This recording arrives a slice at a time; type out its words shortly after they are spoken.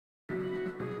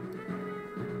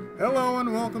Hello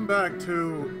and welcome back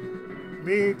to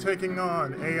me taking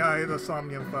on AI the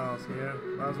Somnium files. Yeah,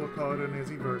 might as well call it an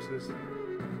Izzy versus.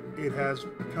 It has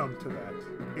come to that.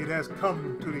 It has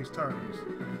come to these terms.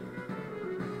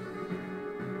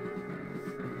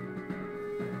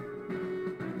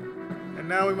 And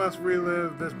now we must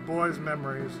relive this boy's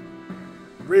memories.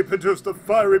 Reproduce the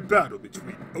fiery battle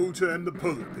between Ota and the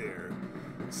polar bear.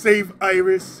 Save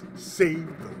Iris, save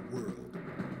the world.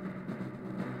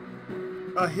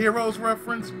 A Heroes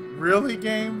reference? Really,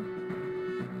 game?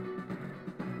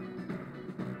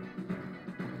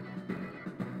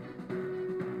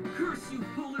 Curse you,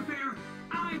 polar bear!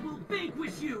 I will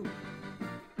vanquish you!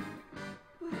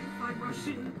 But if I rush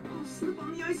in, I'll slip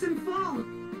on the ice and fall!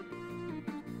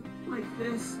 Like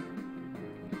this.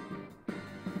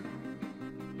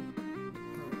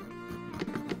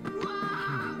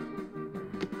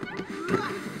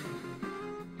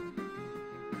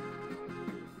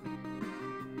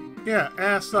 Yeah,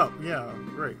 ass up. Yeah,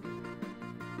 great.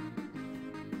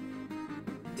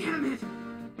 Damn it!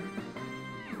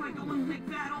 If I go on like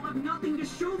that, I'll have nothing to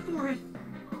show for it.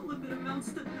 All of it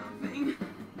amounts to nothing.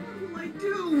 What will I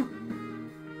do?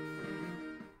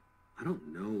 I don't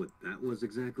know what that was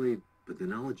exactly, but the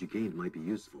knowledge you gained might be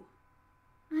useful.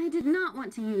 I did not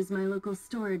want to use my local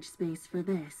storage space for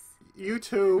this. You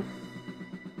too.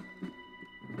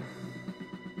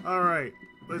 Alright,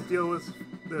 let's deal with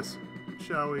this,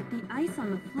 shall we? The ice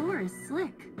on the floor is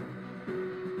slick.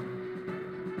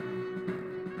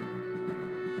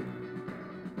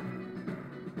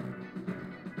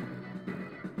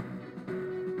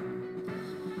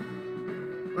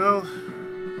 Well...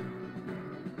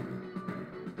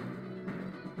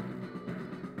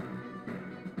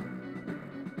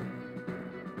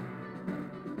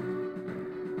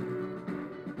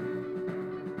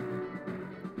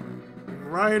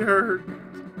 Rider...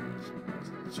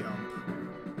 Jump.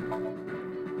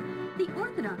 The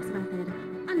orthodox method.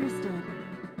 Understood.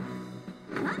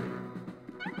 Huh?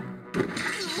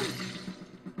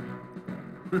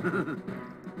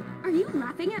 Are you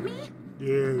laughing at me?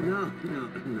 Yeah, No,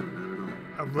 not at all.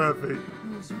 I'm laughing.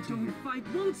 Those who don't fight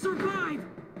won't survive!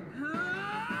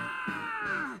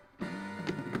 Ah!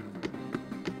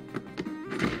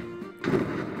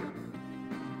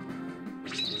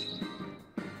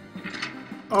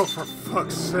 Oh, for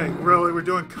fuck's sake, really? We're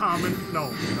doing Kamen?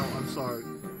 No, I'm sorry.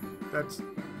 That's...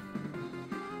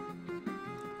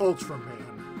 Ultraman.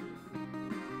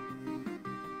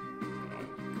 Oh,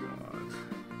 God.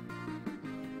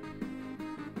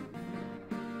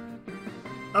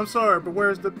 I'm sorry, but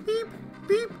where's the beep,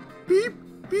 beep, beep,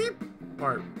 beep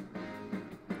part?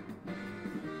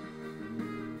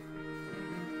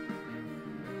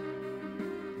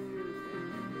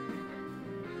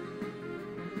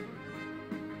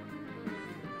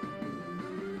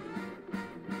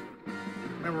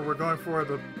 Remember, we're going for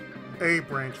the A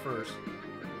branch first.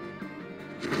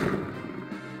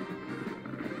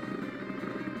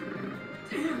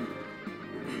 Damn!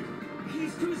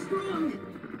 He's too strong!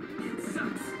 It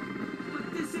sucks, but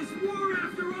this is war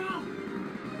after all!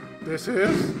 This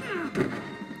is?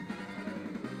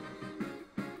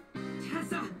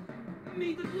 Tessa,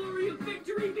 may the glory of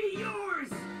victory be yours!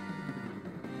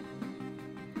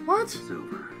 What? It's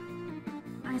over.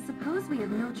 I suppose we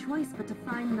have no choice but to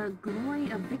find the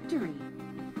glory of victory.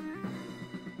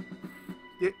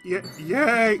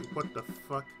 Yay! What the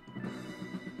fuck?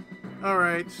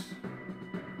 Alright.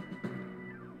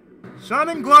 Shine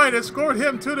and Glide escort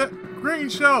him to the green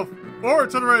shelf! Or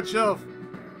to the red shelf!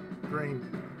 Green.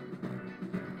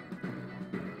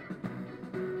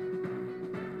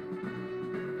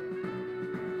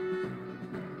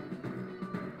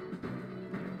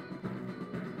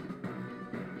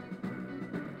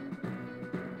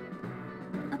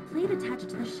 A plate attached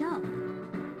to the shelf.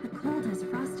 The cold has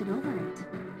frosted over it.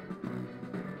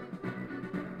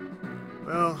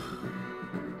 Well...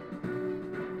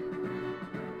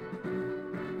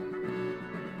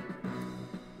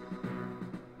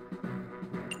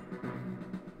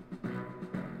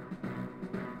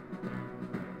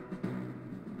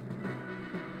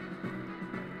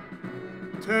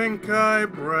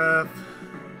 Tenkai breath.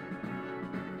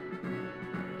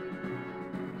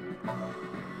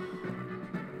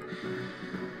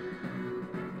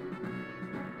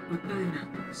 But then,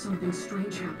 something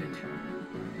strange happened.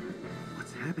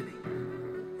 What's happening?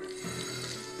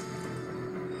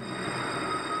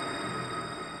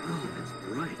 Oh, it's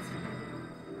bright.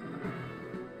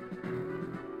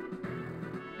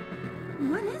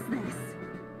 What is this?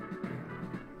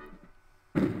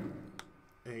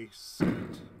 A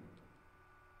set.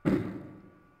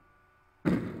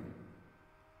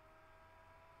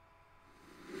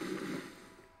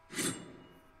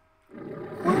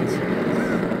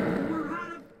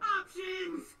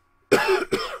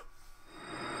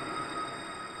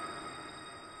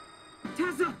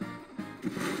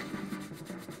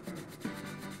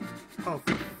 Oh,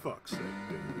 for fuck's sake,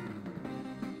 dude.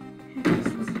 If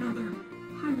this was another,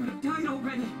 I would have died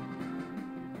already.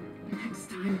 Next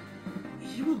time,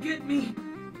 he will get me.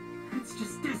 It's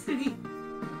just destiny.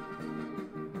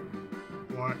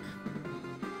 What?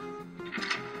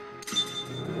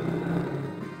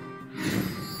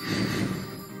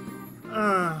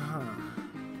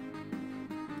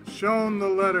 Shown the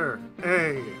letter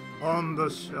A on the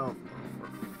shelf. Oh, for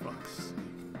fuck's sake.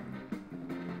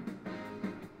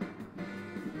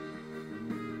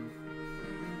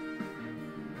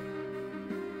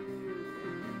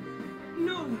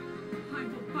 No! I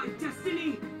will fight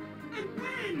destiny and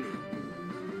win!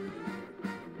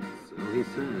 So he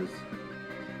says.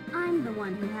 I'm the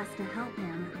one who has to help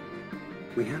him.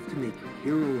 We have to make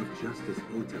Hero of Justice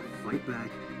Ota fight back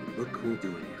and look cool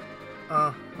doing it.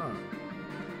 Uh-huh.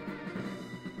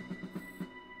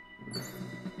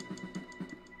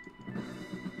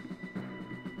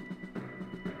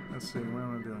 Let's see, what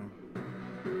am I doing?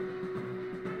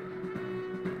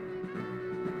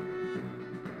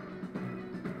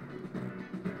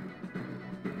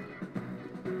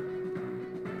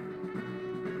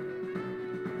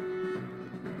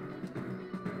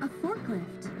 A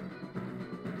forklift.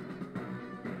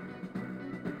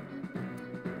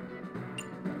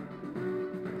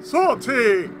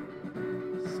 Salty!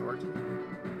 Salty.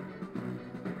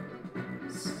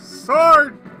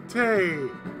 Salty!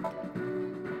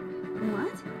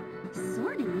 What?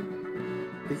 Sortie?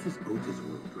 This is Ota's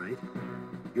world, right?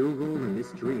 Your role in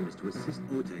this dream is to assist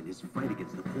Ota in his fight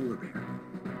against the polar bear.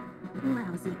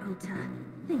 Lousy Ota.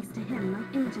 Thanks to him, my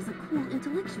image as a cool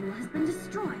intellectual has been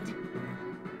destroyed.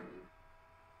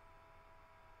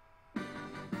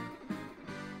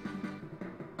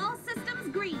 All systems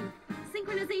green.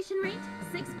 Synchronization rate,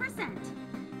 6%.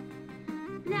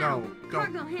 Now, No, don't.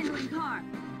 cargo handling car.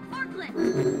 Forklift.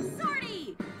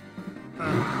 Sortie!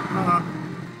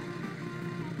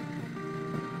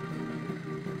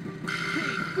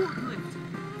 Hey, forklift!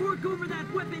 Fork over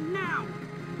that weapon now!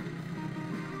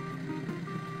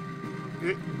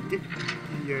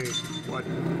 Yay. What?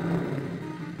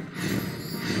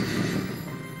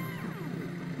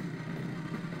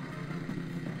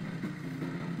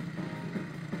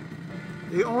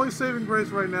 The only saving grace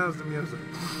right now is the music.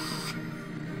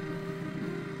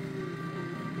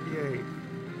 Yay.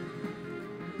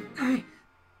 I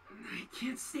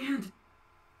can't stand.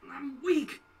 I'm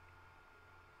weak.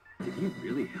 Did he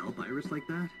really help Iris like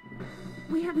that?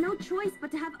 We have no choice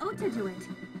but to have Ota do it.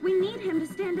 We need him to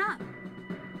stand up.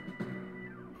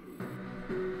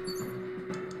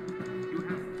 You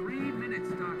have 3 minutes,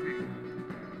 Date.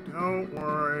 Don't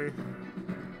worry.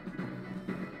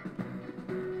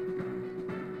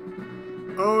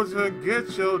 Ota,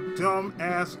 get your dumb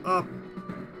ass up.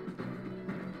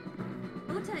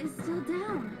 Ota is still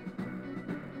down.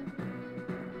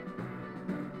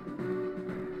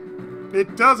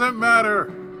 It doesn't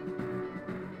matter.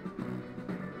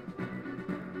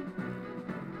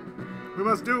 We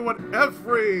must do what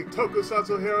every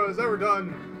tokusatsu hero has ever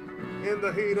done in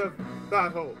the heat of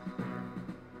battle.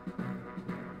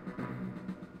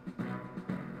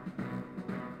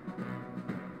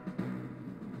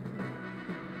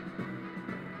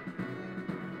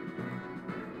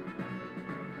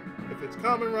 If it's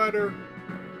Kamen Rider,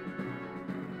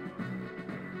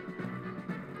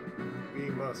 we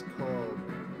must calm,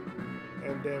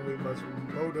 and then we must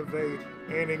motivate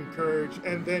and encourage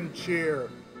and then cheer.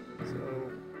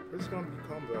 So we're just gonna be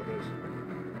calm about this.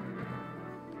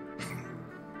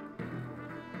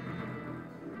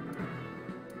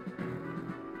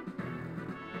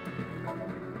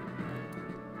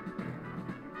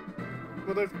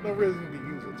 Well, there's no reason to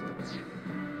use it, so.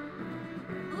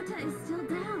 Ota is still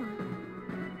down.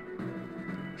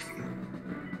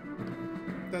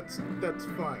 That's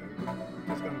fine.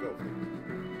 Just gonna go for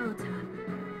it. Ota,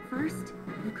 first,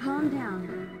 you calm down.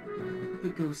 The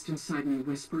ghost inside me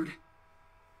whispered.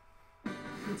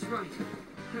 That's right.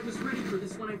 I was ready for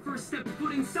this when I first stepped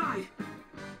foot inside.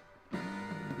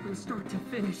 From start to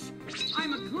finish,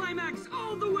 I'm a climax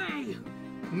all the way!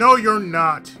 No, you're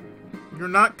not. You're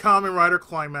not Kamen Rider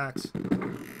Climax.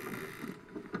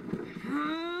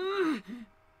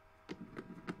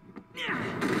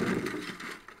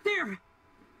 There!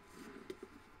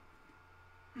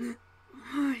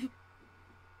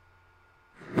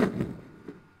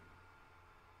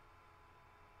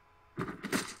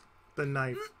 The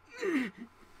knife.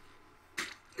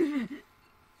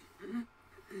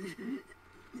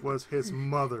 Was his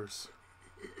mother's.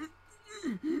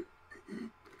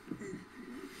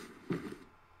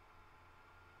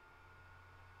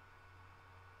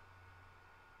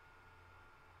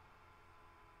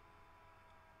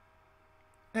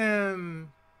 And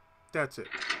that's it.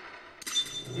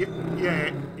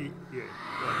 Yeah.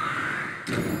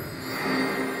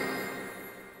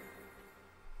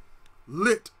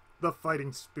 Lit the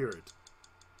fighting spirit.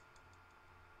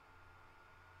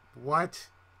 What?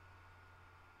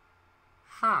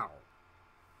 How?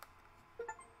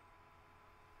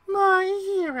 My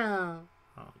hero.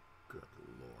 Oh, good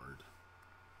lord.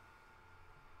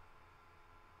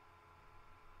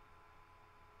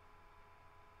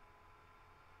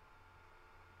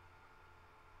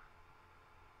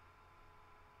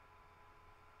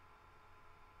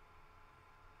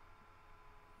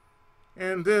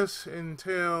 And this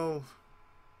until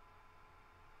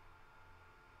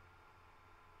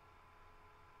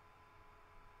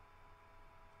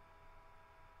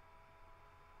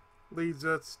leads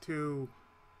us to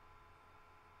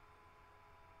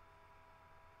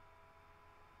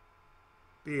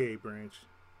the A branch.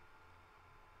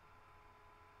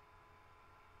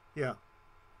 Yeah.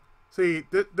 See,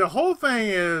 the whole thing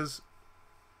is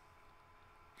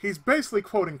he's basically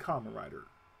quoting Kamen Rider.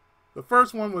 The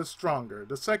first one was Stronger.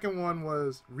 The second one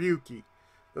was Ryuki.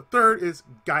 The third is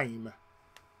Gaim.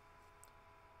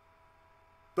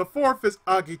 The fourth is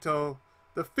Agito.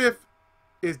 The fifth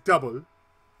is Double.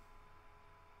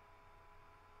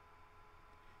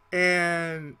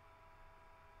 And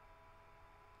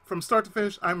from start to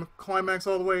finish, I'm climax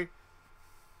all the way.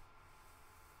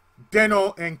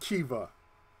 Deno and Kiva.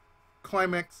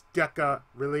 Climax Deka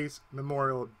Release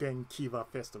Memorial Den Kiva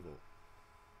Festival.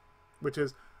 Which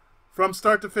is, from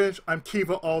start to finish, I'm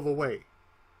Kiva all the way.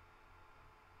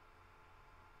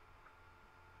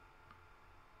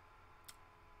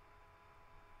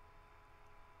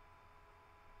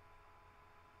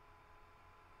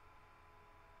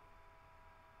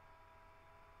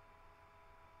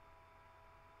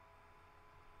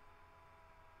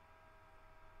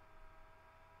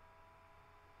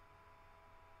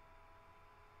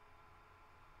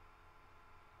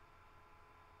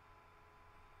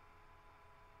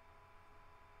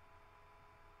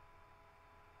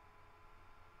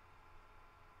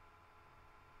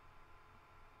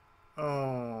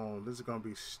 Oh, this is gonna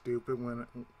be stupid when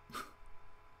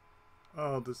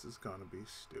oh, this is gonna be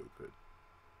stupid.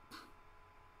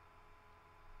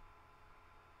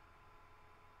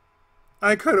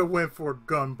 I could have went for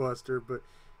Gunbuster, but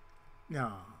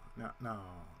no.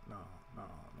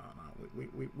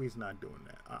 We's not doing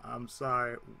that. I'm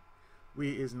sorry.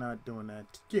 We is not doing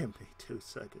that. Give me 2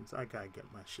 seconds. I gotta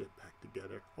get my shit back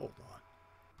together. Hold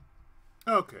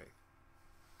on. Okay.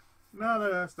 Now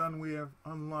that that's done, we have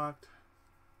unlocked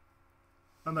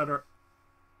another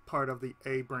part of the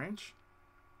A branch.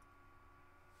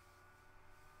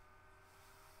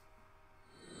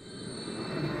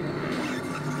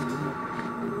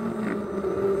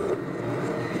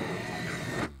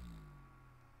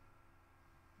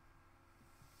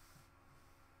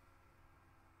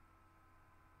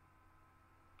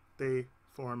 Day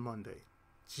for Monday.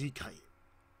 Jikai.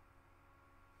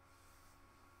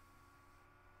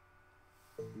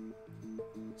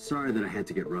 Sorry that I had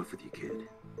to get rough with you, kid.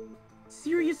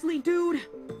 Seriously, dude?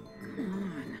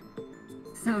 Come on.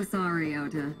 So sorry,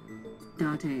 Ota.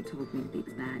 Date told me to be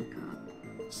the bad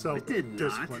cop.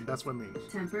 Self-discipline, that's what it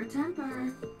means.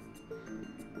 Temper.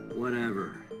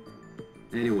 Whatever.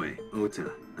 Anyway,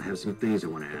 Ota, I have some things I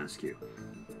want to ask you.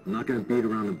 I'm not gonna beat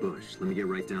around the bush. Let me get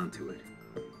right down to it.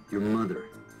 Your mother,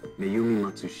 Mayumi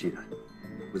Matsushita,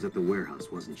 was at the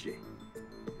warehouse, wasn't she?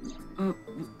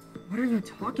 What are you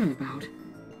talking about?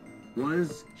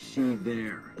 Was she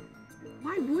there?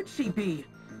 Why would she be?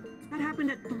 That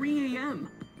happened at 3 a.m.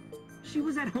 She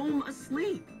was at home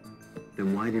asleep.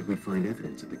 Then why did we find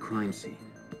evidence at the crime scene?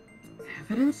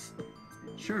 Evidence?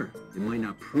 Sure, it might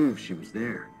not prove she was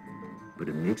there, but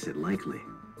it makes it likely.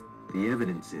 The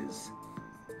evidence is...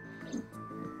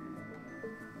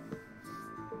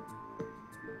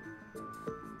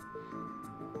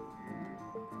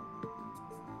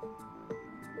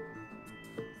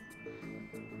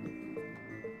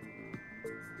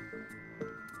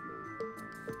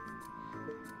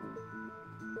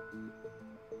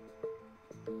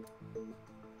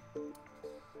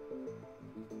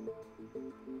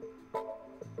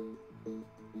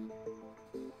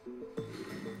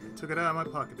 Took it out of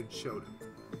my pocket and showed him.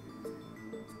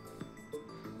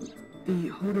 The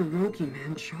Hodoroki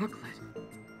man chocolate.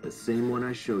 The same one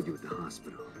I showed you at the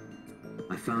hospital.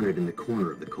 I found it in the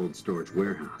corner of the cold storage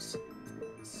warehouse.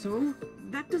 So?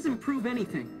 That doesn't prove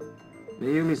anything.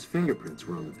 Mayumi's fingerprints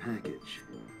were on the package.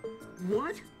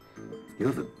 What? You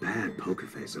have a bad poker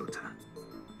face, Ota.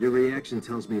 Your reaction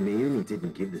tells me Mayumi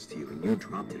didn't give this to you and you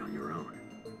dropped it on your own.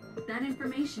 That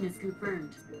information is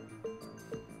confirmed.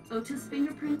 Ota's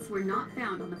fingerprints were not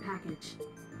found on the package.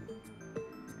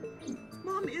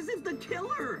 Mom isn't the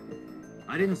killer!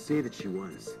 I didn't say that she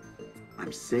was.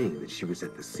 I'm saying that she was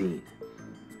at the scene.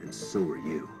 And so are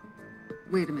you.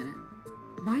 Wait a minute.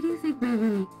 Why do you think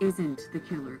Mayumi isn't the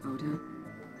killer, Ota?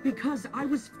 Because I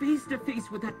was face to face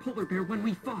with that polar bear when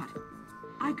we fought.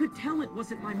 I could tell it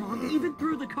wasn't my mom, even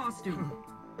through the costume.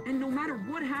 And no matter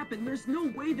what happened, there's no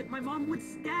way that my mom would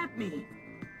stab me.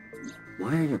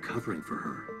 Why are you covering for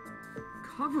her?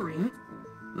 Covering?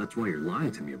 That's why you're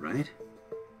lying to me, right?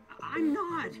 I'm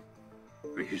not.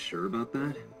 Are you sure about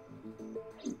that?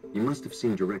 You must have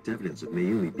seen direct evidence of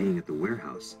Mayumi being at the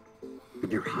warehouse,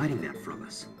 but you're hiding that from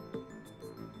us.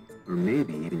 Or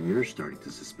maybe even you're starting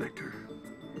to suspect her.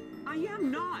 I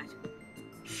am not.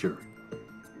 Sure.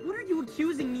 What are you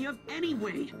accusing me of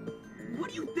anyway?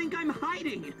 What do you think I'm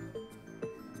hiding?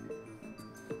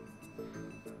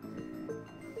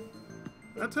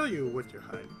 I'll tell you what you're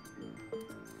hiding.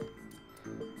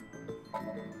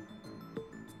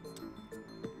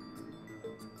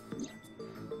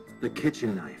 The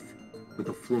kitchen knife with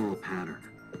a floral pattern.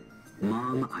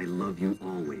 Mom, I love you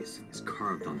always is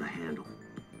carved on the handle.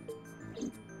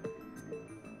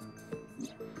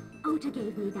 Ota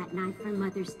gave me that knife for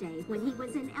Mother's Day when he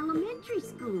was in elementary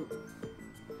school.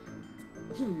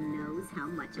 He knows how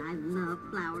much I love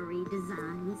flowery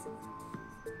designs.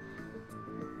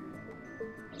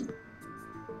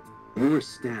 You were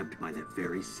stabbed by that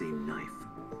very same knife.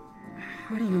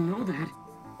 How do you know that?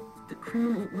 The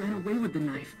criminal ran away with the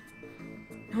knife.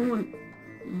 No one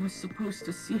was supposed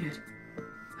to see it.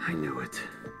 I knew it.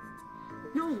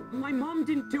 No, my mom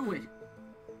didn't do it.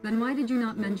 Then why did you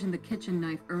not mention the kitchen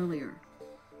knife earlier?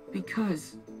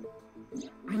 Because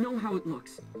I know how it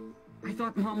looks. I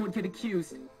thought Mom would get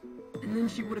accused, and then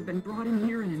she would have been brought in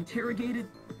here and interrogated.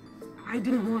 I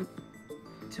didn't want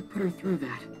to put her through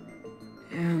that.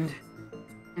 And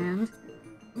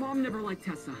Mom never liked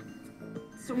Tessa.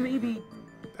 So maybe,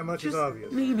 That much is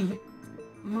obvious. maybe,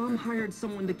 Mom hired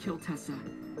someone to kill Tessa,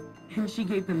 and she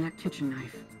gave them that kitchen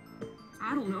knife.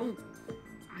 I don't know.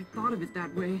 I thought of it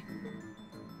that way.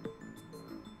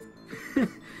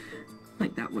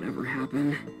 Like that would ever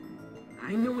happen.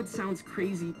 I know it sounds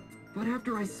crazy, but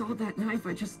after I saw that knife,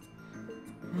 I just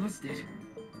lost it.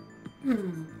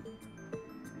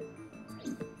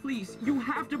 Please, you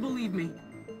have to believe me.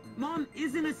 Mom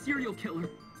isn't a serial killer.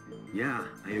 Yeah,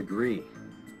 I agree.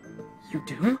 You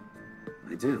do?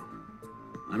 I do.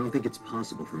 I don't think it's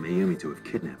possible for Mayumi to have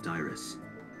kidnapped Iris.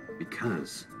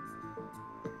 Because...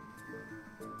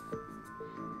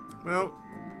 Well,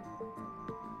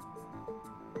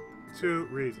 2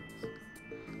 reasons.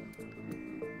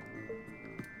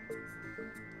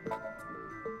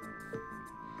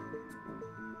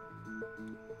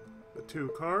 The 2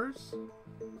 cars.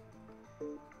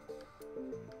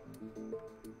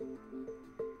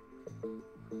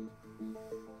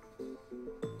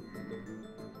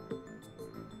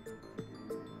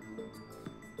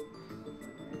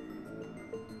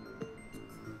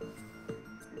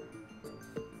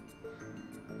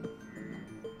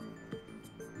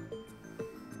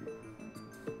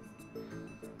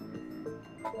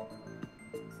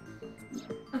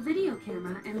 A video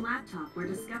camera and laptop were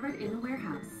discovered in the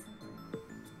warehouse.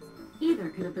 Either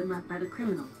could have been left by the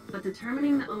criminal, but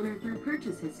determining the owner through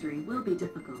purchase history will be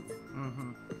difficult.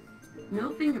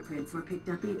 No fingerprints were picked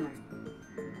up either.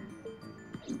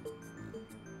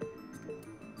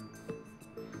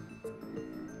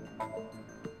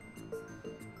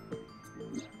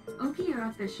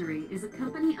 Okiura Fishery is a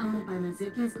company owned by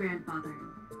Mizuki's grandfather.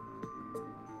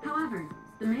 However,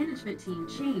 the management team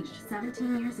changed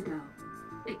 17 years ago.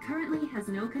 It currently has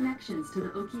no connections to the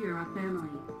Okiura family.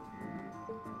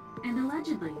 And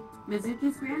allegedly,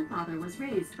 Mizuki's grandfather was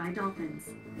raised by dolphins.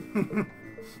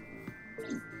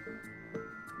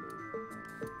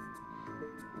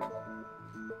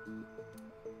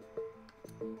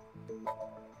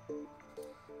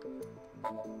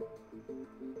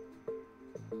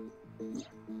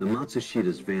 The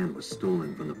Matsushida's van was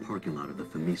stolen from the parking lot of the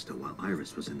Famista while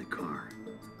Iris was in the car.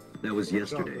 That was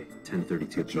yesterday,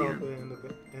 10:32 p.m.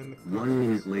 1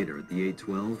 minute later at the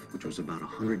 812, which was about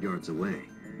 100 yards away,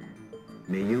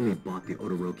 Mayumi bought the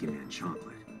Odoroki Man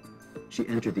chocolate. She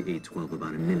entered the 812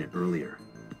 about a minute earlier.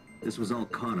 This was all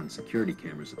caught on security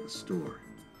cameras at the store.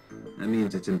 That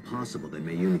means it's impossible that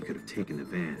Mayumi could have taken the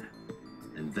van.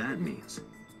 And that means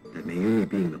that Mayumi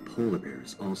being the polar bear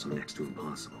is also next to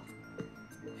impossible.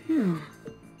 Phew.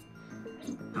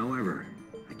 However,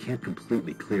 I can't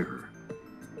completely clear her.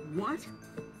 What?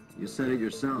 You said it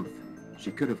yourself. She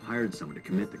could have hired someone to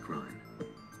commit the crime.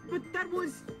 But that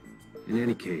was... In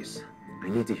any case, I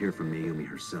need to hear from Mayumi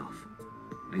herself.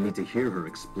 I need to hear her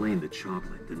explain the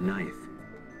chocolate, the knife.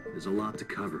 There's a lot to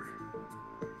cover.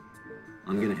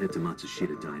 I'm gonna head to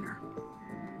Matsushita Diner.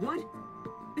 What?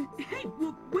 Hey,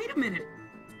 well, wait a minute!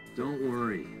 Don't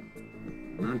worry.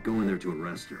 I'm not going there to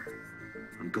arrest her.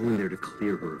 I'm going there to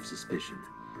clear her of suspicion.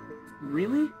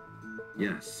 Really?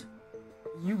 Yes.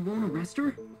 You won't arrest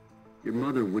her? Your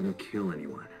mother wouldn't kill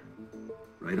anyone.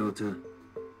 Right, Ota?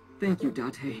 Thank you,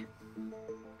 Date.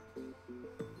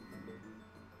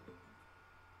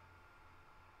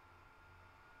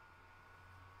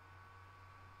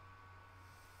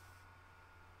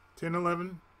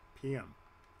 (10:11 p.m.)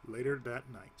 later that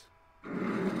night.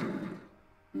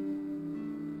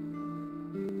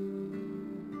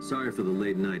 Sorry for the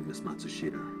late night, Miss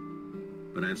Matsushita.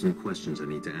 But I have some questions I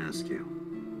need to ask you.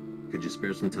 Could you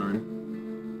spare some time?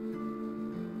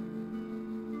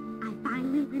 I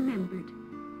finally remembered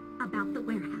about the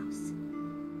warehouse.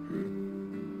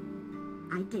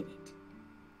 I did it.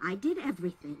 I did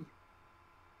everything.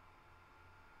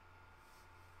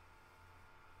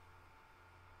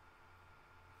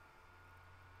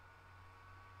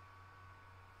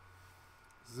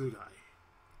 Zudai.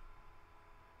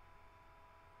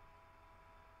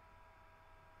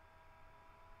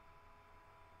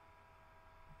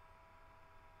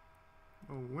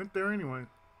 Oh, went there anyway.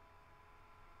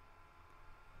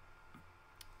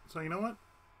 So you know what?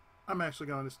 I'm actually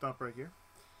going to stop right here.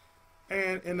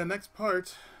 And in the next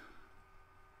part,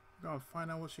 we're going to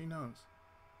find out what she knows.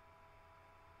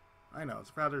 I know, it's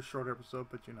a rather short episode,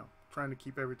 but you know, trying to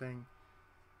keep everything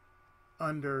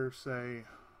under, say,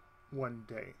 1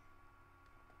 day.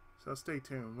 So stay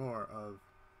tuned. More of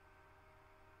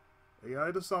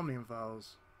AI the Somnium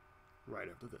Files right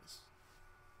after this.